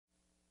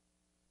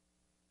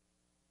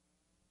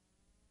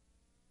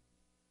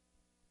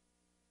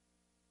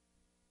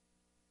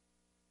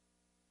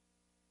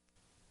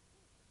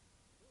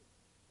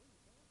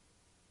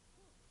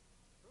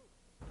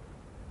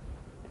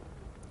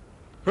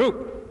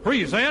Troop,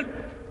 present,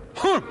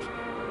 hunt!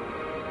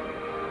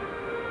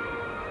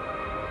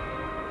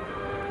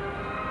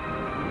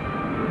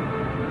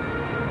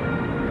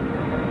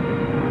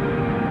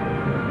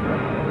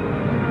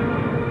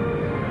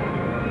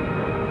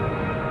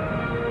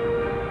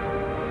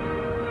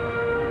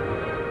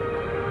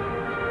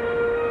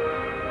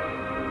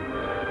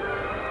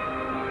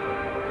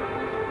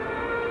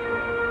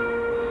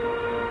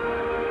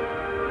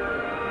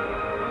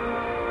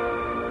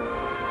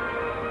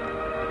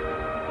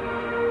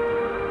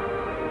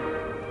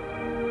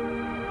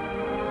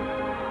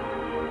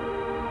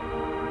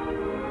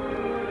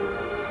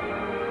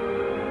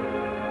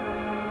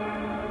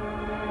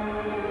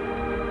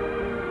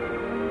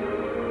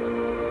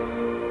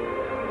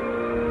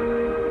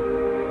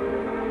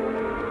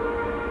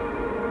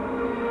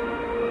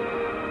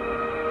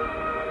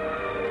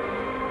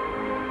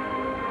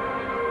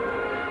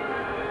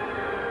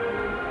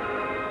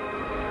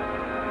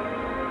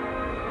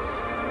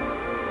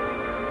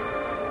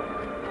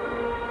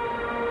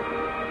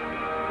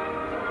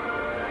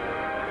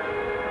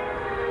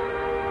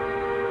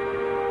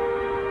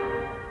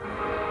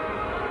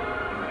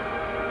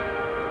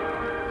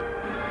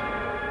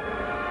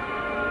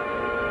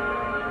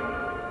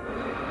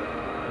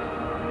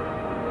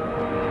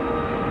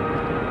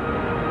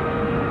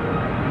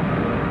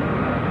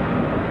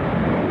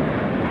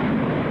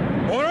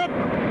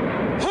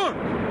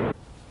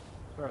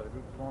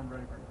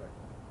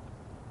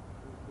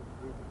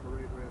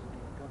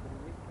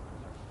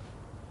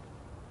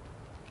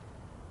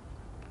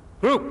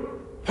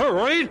 Group,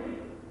 parade,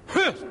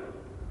 hit!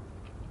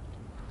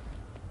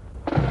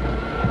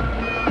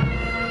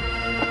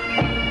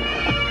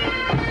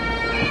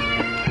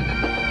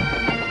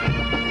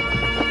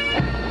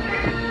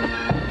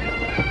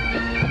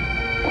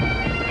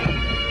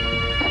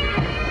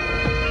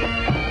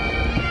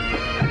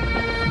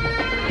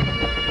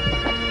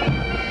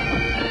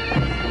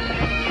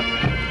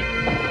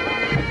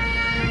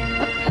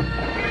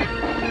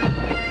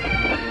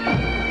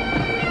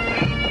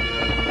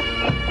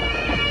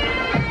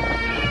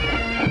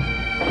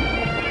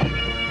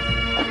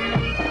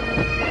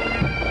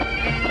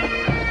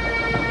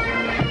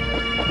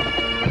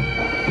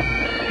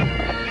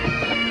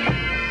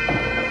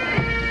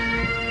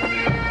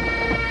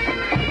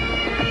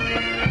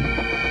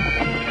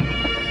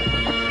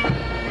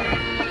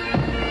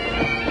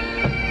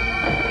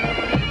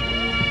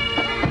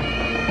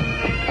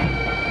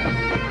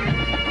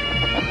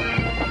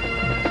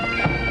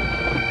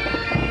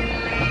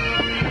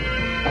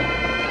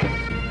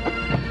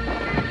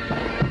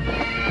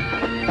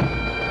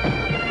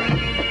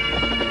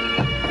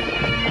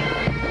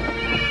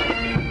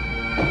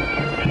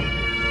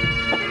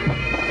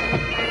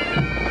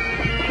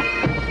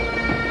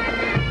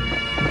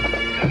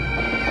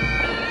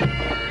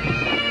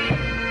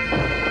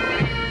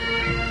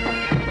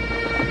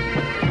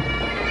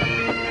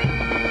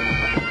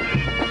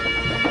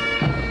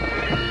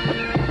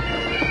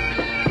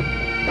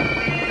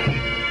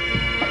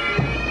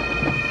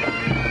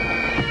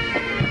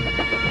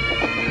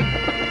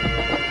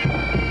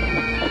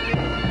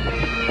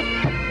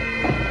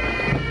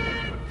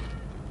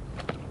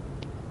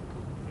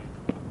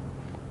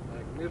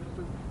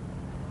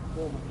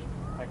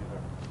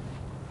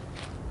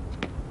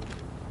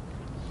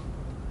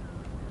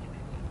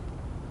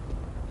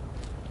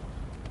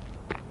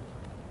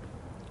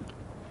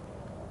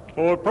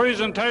 For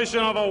presentation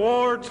of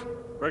awards,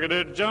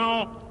 Brigadier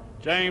General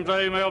James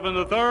A. Melvin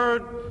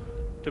III,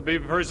 to be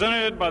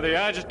presented by the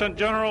Adjutant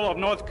General of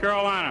North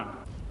Carolina.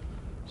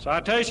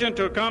 Citation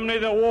to accompany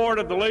the award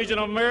of the Legion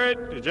of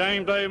Merit to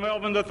James A.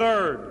 Melvin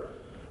III.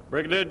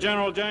 Brigadier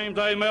General James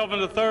A. Melvin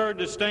III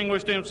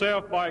distinguished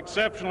himself by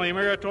exceptionally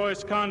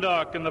meritorious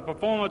conduct in the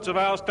performance of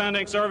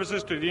outstanding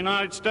services to the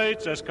United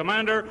States as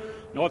Commander,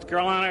 North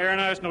Carolina Air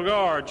National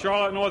Guard,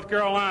 Charlotte, North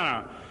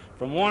Carolina,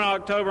 from 1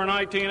 October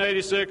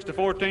 1986 to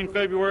 14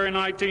 February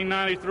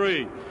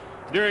 1993.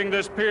 During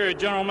this period,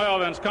 General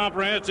Melvin's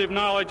comprehensive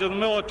knowledge of the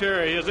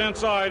military, his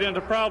insight into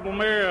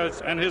problem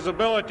areas, and his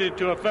ability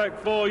to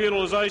effect full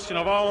utilization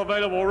of all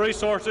available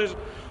resources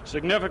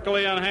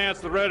significantly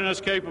enhanced the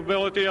readiness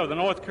capability of the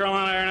North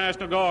Carolina Air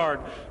National Guard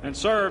and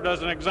served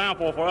as an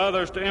example for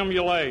others to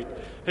emulate.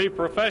 He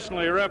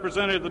professionally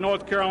represented the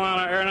North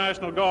Carolina Air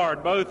National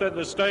Guard both at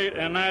the state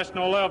and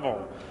national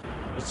level.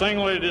 The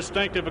singularly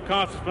distinctive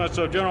accomplishments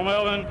of General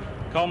Melvin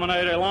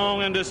culminate a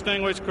long and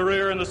distinguished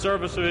career in the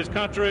service of his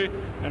country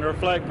and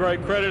reflect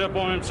great credit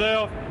upon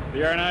himself,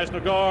 the Air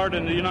National Guard,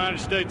 and the United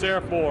States Air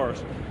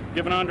Force.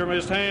 Given under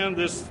his hand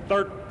this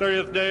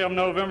 30th day of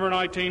November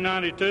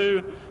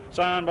 1992,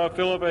 signed by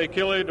Philip A.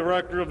 Kelly,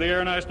 Director of the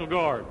Air National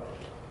Guard.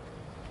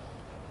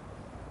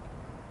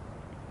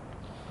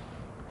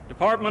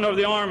 Department of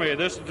the Army.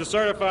 This is to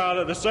certify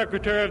that the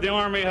Secretary of the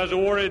Army has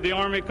awarded the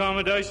Army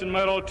Commendation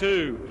Medal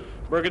to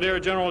Brigadier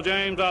General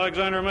James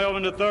Alexander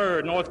Melvin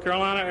III, North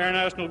Carolina Air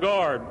National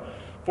Guard,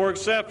 for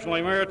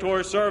exceptionally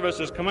meritorious service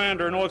as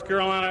Commander, North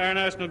Carolina Air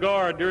National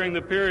Guard during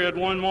the period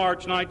 1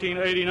 March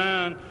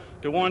 1989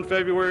 to 1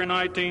 February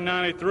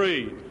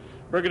 1993.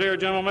 Brigadier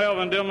General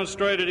Melvin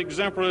demonstrated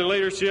exemplary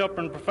leadership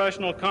and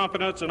professional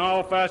competence in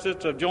all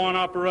facets of joint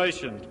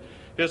operations.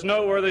 His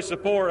noteworthy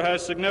support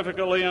has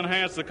significantly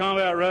enhanced the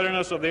combat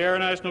readiness of the Air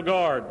National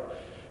Guard.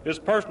 His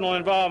personal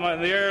involvement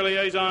in the Air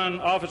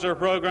Liaison Officer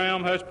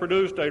Program has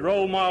produced a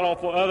role model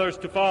for others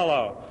to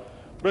follow.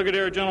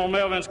 Brigadier General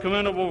Melvin's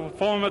commendable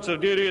performance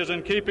of duty is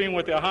in keeping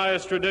with the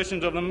highest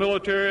traditions of the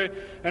military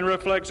and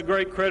reflects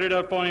great credit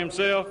upon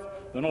himself,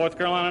 the North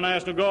Carolina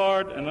National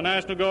Guard, and the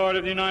National Guard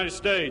of the United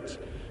States.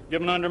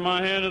 Given under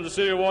my hand in the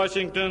city of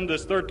Washington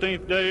this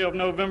 13th day of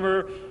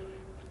November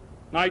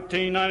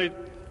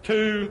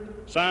 1992,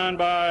 signed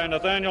by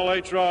Nathaniel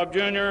H. Robb,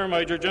 Jr.,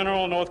 Major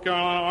General, North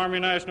Carolina Army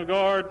National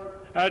Guard,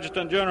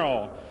 Adjutant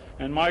General,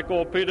 and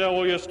Michael P.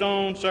 W.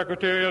 Stone,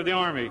 Secretary of the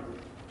Army.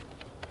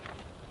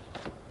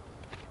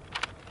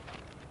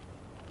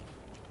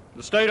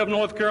 The state of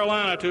North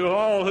Carolina, to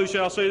all who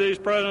shall see these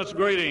presents,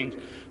 greetings.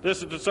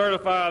 This is to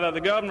certify that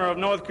the Governor of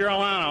North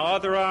Carolina,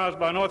 authorized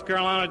by North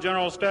Carolina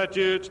General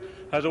Statutes,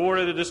 has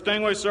awarded the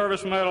Distinguished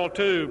Service Medal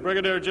to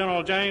Brigadier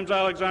General James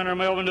Alexander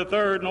Melvin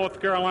III, North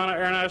Carolina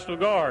Air National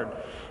Guard,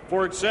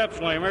 for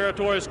exceptionally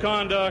meritorious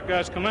conduct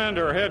as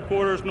Commander,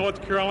 Headquarters,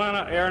 North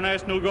Carolina Air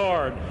National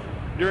Guard,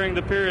 during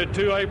the period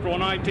 2 April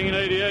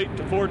 1988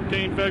 to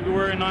 14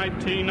 February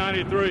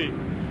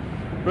 1993.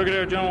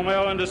 Brigadier General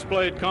Melvin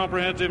displayed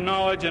comprehensive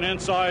knowledge and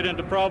insight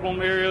into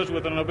problem areas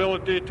with an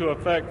ability to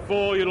effect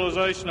full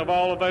utilization of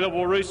all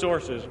available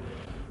resources.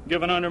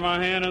 Given under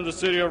my hand in the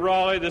city of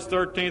Raleigh this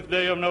 13th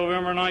day of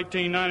November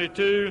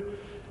 1992,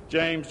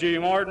 James G.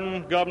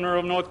 Martin, Governor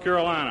of North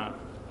Carolina.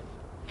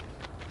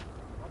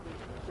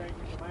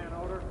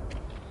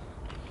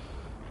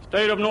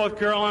 State of North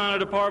Carolina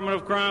Department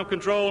of Crime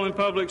Control and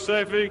Public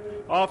Safety,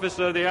 Office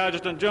of the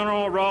Adjutant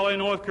General, Raleigh,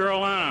 North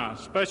Carolina.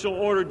 Special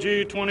Order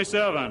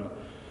G-27.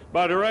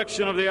 By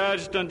direction of the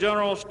Adjutant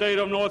General, State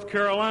of North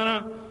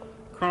Carolina,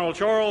 COL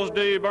Charles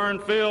D.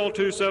 Burnfield,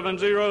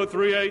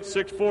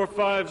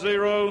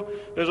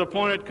 270-386450, is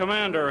appointed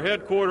Commander,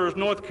 Headquarters,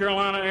 North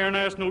Carolina Air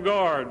National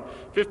Guard,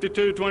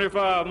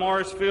 5225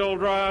 Morrisfield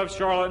Drive,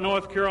 Charlotte,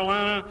 North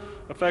Carolina,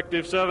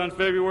 effective 7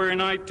 February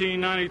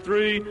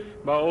 1993,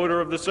 by order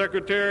of the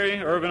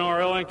Secretary, Irvin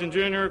R. Ellington,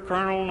 Jr.,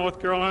 Colonel,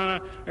 North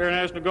Carolina Air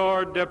National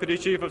Guard, Deputy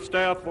Chief of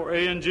Staff for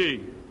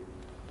A&G.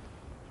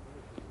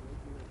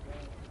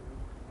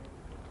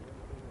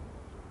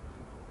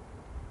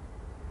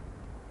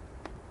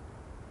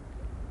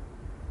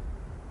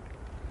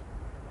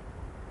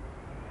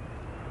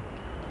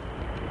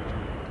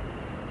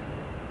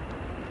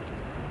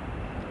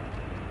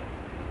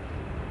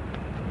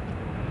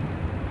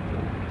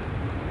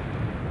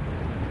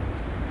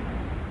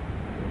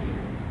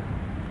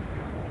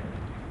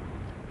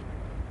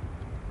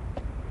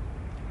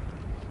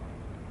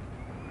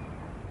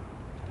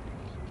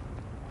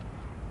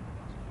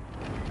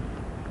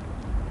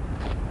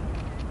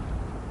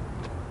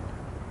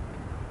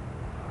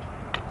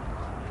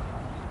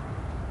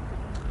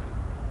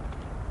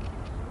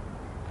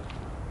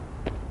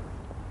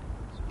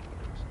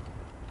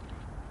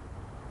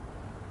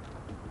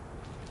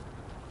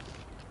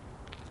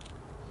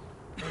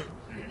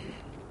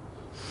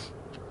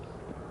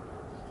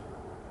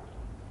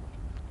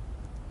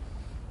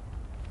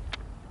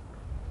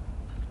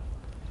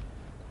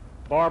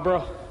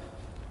 Barbara,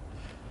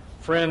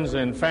 friends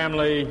and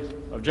family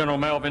of General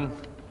Melvin,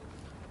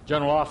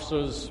 general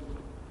officers,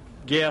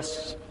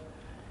 guests,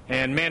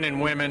 and men and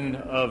women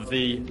of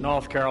the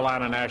North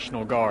Carolina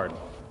National Guard.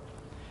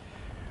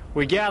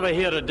 We gather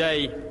here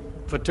today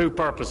for two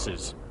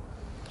purposes.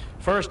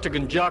 First, to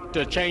conduct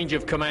a change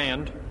of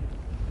command,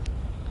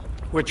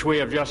 which we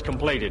have just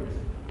completed.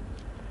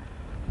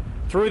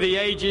 Through the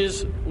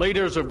ages,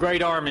 leaders of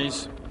great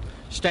armies,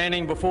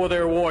 standing before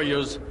their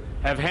warriors,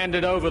 have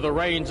handed over the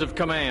reins of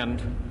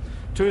command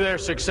to their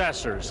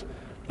successors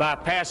by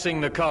passing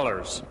the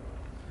colors.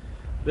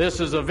 This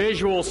is a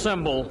visual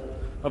symbol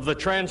of the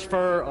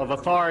transfer of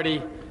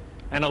authority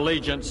and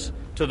allegiance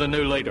to the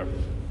new leader.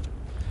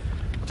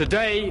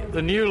 Today,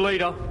 the new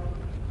leader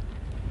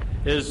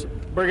is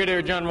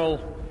Brigadier General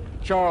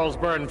Charles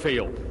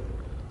Burnfield,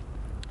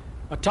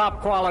 a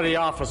top quality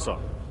officer,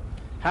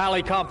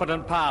 highly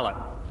competent pilot,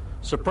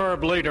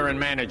 superb leader and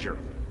manager.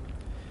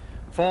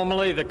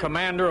 Formerly the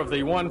commander of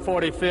the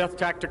 145th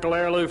Tactical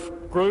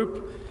Airlift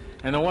Group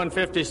and the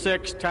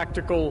 156th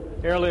Tactical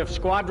Airlift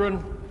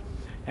Squadron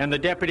and the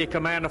deputy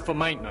commander for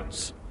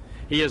maintenance.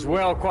 He is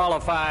well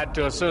qualified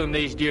to assume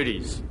these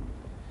duties.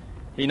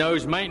 He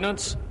knows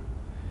maintenance,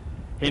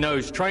 he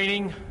knows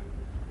training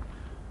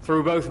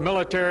through both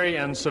military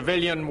and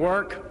civilian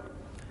work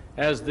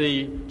as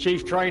the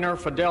chief trainer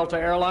for Delta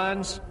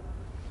Airlines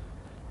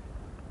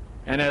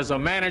and as a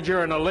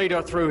manager and a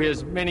leader through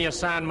his many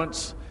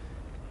assignments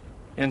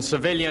in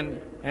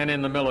civilian and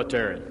in the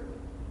military.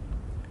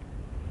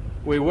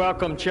 We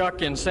welcome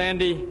Chuck and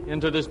Sandy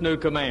into this new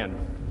command.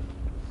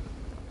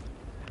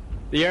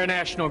 The Air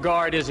National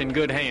Guard is in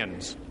good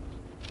hands.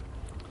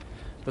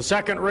 The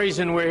second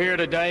reason we're here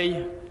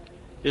today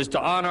is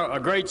to honor a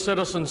great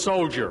citizen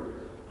soldier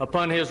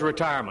upon his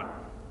retirement.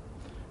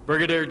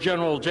 Brigadier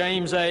General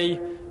James A.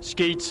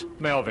 Skeets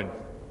Melvin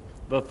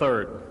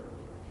III,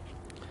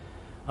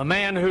 a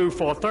man who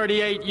for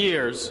 38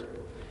 years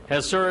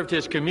has served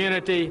his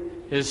community,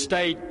 his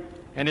state,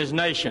 and his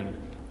nation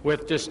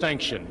with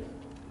distinction.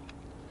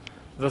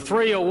 The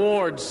three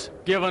awards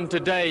given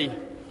today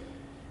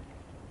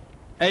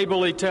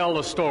ably tell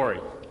the story.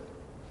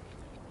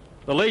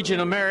 The Legion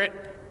of Merit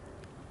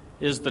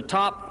is the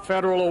top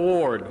federal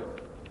award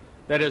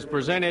that is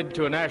presented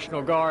to a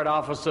National Guard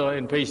officer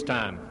in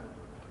peacetime.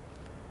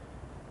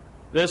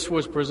 This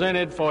was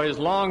presented for his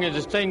long and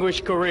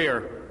distinguished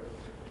career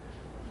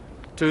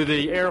to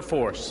the Air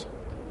Force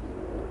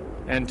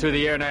and to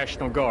the Air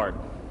National Guard.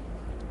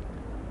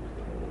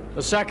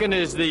 The second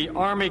is the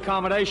Army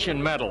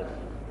Commendation Medal,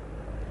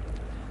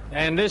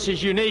 and this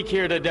is unique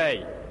here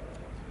today.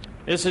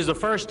 This is the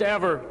first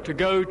ever to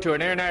go to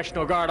an Air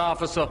National Guard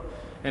officer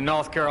in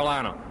North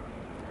Carolina.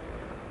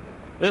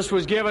 This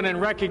was given in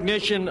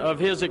recognition of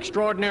his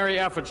extraordinary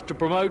efforts to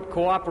promote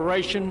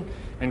cooperation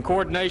and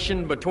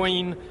coordination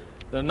between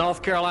the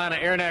North Carolina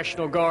Air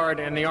National Guard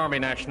and the Army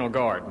National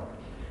Guard,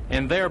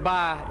 and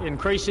thereby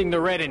increasing the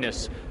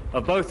readiness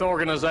of both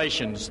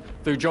organizations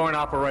through joint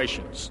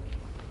operations.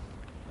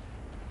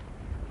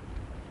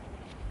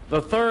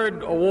 The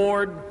third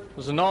award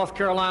was the North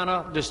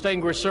Carolina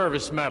Distinguished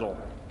Service Medal.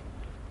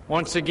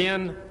 Once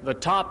again, the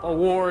top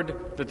award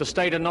that the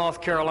state of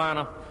North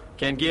Carolina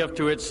can give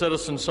to its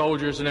citizen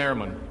soldiers and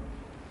airmen.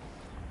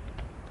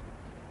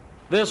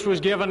 This was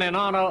given in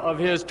honor of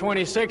his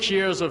 26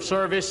 years of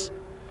service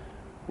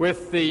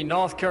with the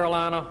North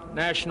Carolina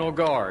National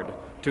Guard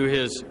to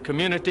his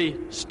community,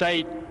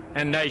 state,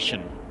 and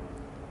nation.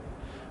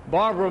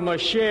 Barbara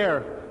must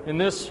share in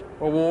this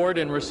award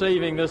in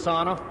receiving this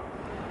honor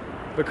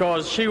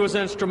because she was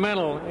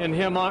instrumental in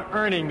him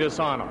earning this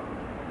honor.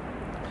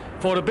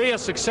 For to be a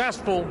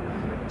successful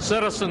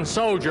citizen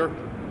soldier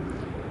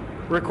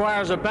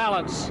requires a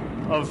balance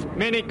of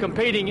many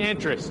competing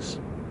interests.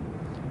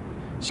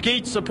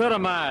 Skeets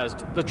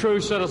epitomized the true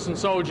citizen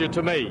soldier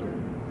to me.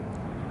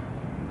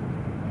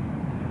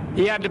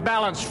 He had to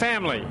balance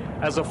family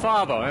as a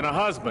father and a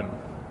husband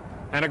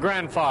and a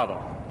grandfather.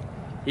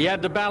 He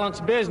had to balance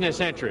business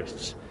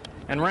interests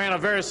and ran a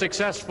very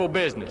successful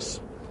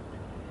business.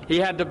 He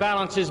had to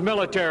balance his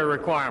military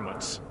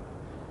requirements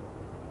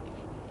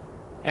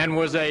and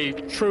was a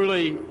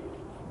truly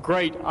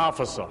great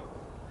officer.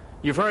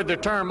 You've heard the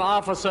term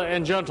officer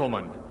and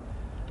gentleman.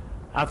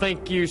 I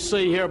think you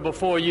see here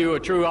before you a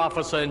true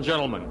officer and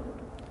gentleman.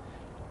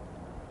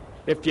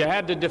 If you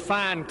had to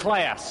define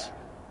class,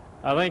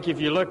 I think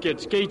if you look at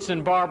Skeets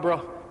and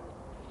Barbara,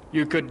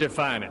 you could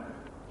define it.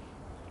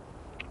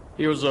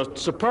 He was a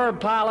superb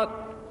pilot,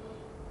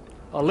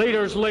 a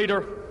leader's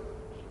leader,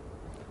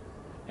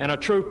 and a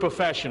true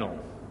professional.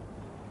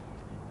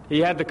 He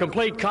had the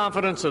complete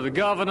confidence of the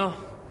governor,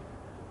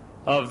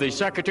 of the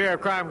Secretary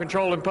of Crime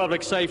Control and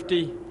Public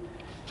Safety,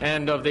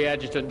 and of the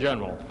Adjutant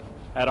General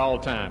at all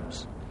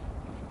times.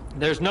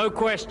 There's no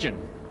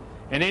question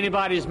in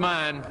anybody's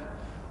mind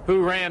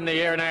who ran the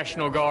Air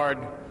National Guard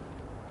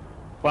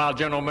while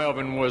General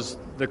Melvin was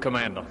the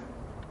commander.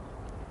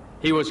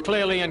 He was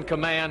clearly in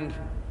command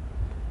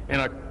in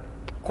a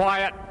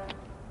quiet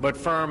but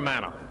firm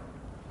manner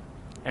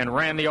and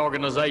ran the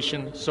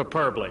organization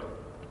superbly.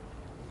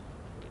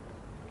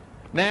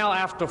 Now,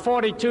 after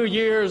 42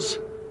 years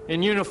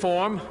in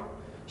uniform,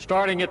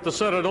 starting at the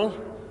Citadel,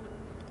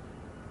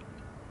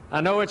 I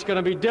know it's going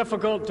to be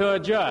difficult to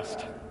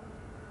adjust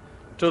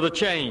to the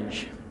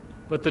change,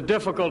 but the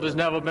difficult has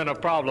never been a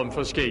problem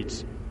for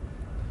Skeets.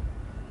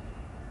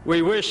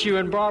 We wish you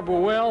and Barbara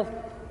well.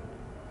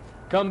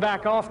 Come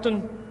back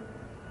often.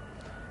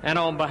 And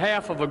on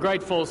behalf of a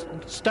grateful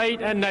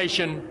state and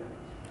nation,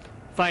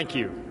 thank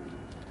you.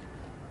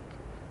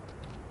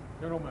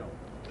 General Melvin.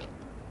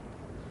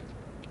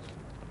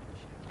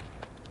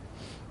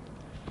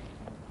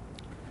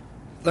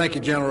 Thank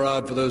you, General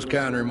Robb, for those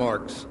kind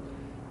remarks,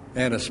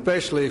 and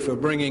especially for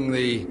bringing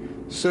the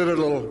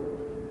Citadel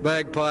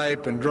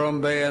bagpipe and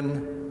drum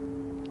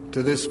band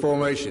to this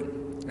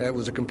formation. That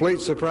was a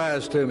complete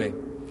surprise to me.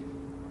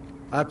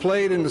 I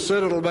played in the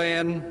Citadel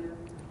band,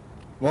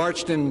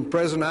 marched in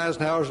President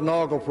Eisenhower's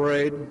inaugural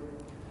parade.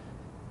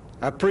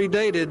 I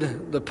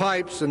predated the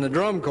pipes and the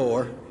drum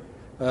corps,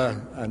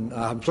 and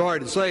I'm sorry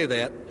to say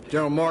that.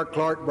 General Mark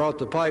Clark brought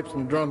the pipes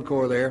and the drum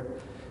corps there,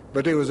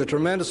 but it was a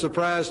tremendous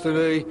surprise to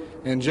me,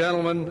 and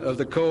gentlemen of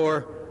the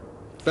Corps,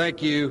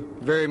 thank you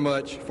very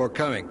much for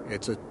coming.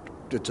 It's a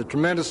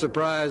tremendous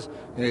surprise,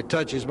 and it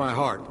touches my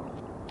heart.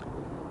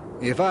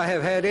 If I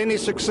have had any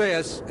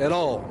success at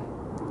all,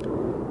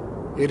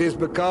 it is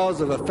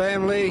because of a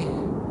family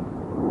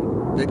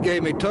that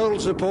gave me total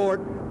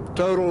support,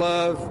 total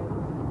love,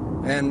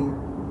 and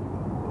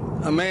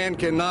a man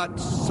cannot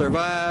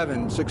survive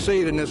and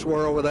succeed in this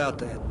world without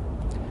that.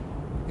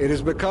 It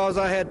is because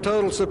I had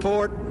total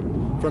support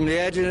from the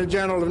Adjutant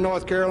General of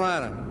North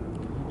Carolina.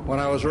 When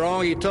I was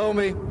wrong, he told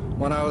me.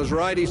 When I was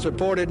right, he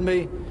supported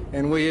me,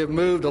 and we have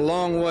moved a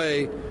long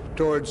way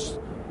towards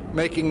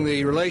making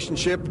the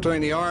relationship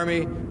between the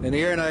Army and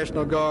the Air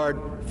National Guard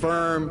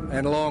firm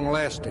and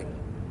long-lasting.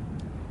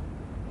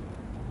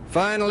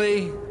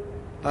 Finally,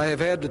 I have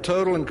had the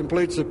total and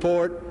complete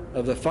support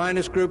of the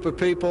finest group of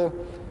people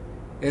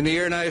in the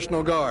Air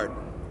National Guard,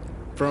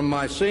 from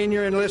my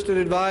senior enlisted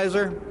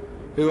advisor,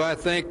 who I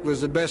think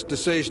was the best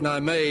decision I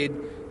made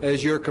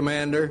as your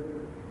commander,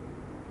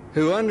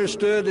 who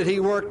understood that he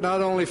worked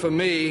not only for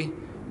me,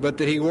 but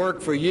that he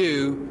worked for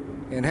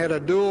you and had a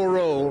dual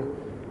role.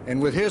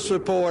 And with his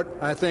support,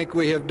 I think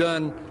we have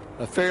done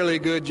a fairly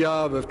good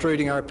job of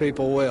treating our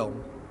people well.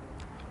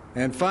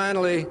 And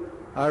finally,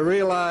 I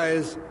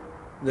realize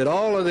that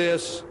all of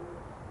this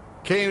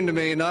came to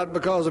me not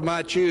because of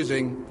my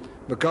choosing,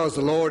 because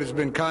the Lord has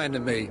been kind to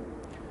me,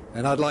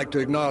 and I'd like to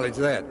acknowledge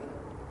that.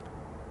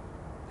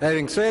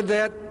 Having said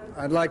that,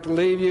 I'd like to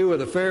leave you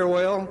with a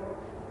farewell,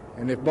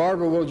 and if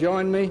Barbara will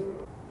join me.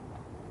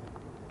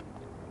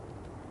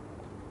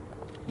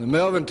 The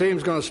Melvin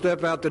team's going to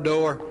step out the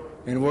door,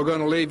 and we're going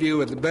to leave you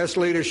with the best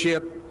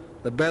leadership,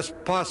 the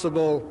best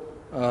possible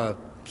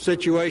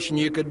situation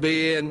you could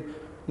be in,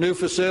 new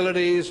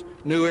facilities,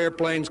 new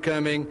airplanes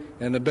coming,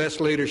 and the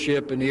best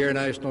leadership in the Air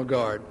National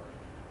Guard.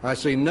 I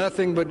see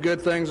nothing but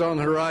good things on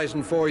the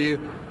horizon for you,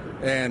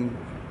 and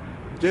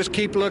just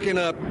keep looking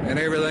up, and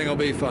everything will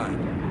be fine.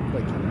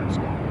 Thank you.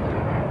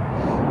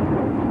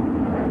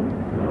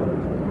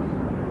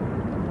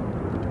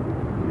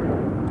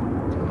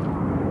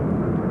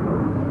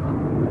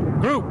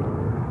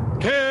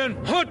 Group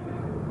 10, hunt!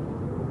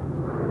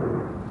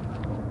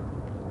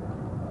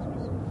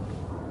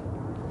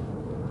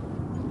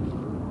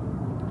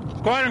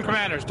 Squadron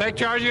commanders, take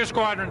charge of your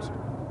squadrons.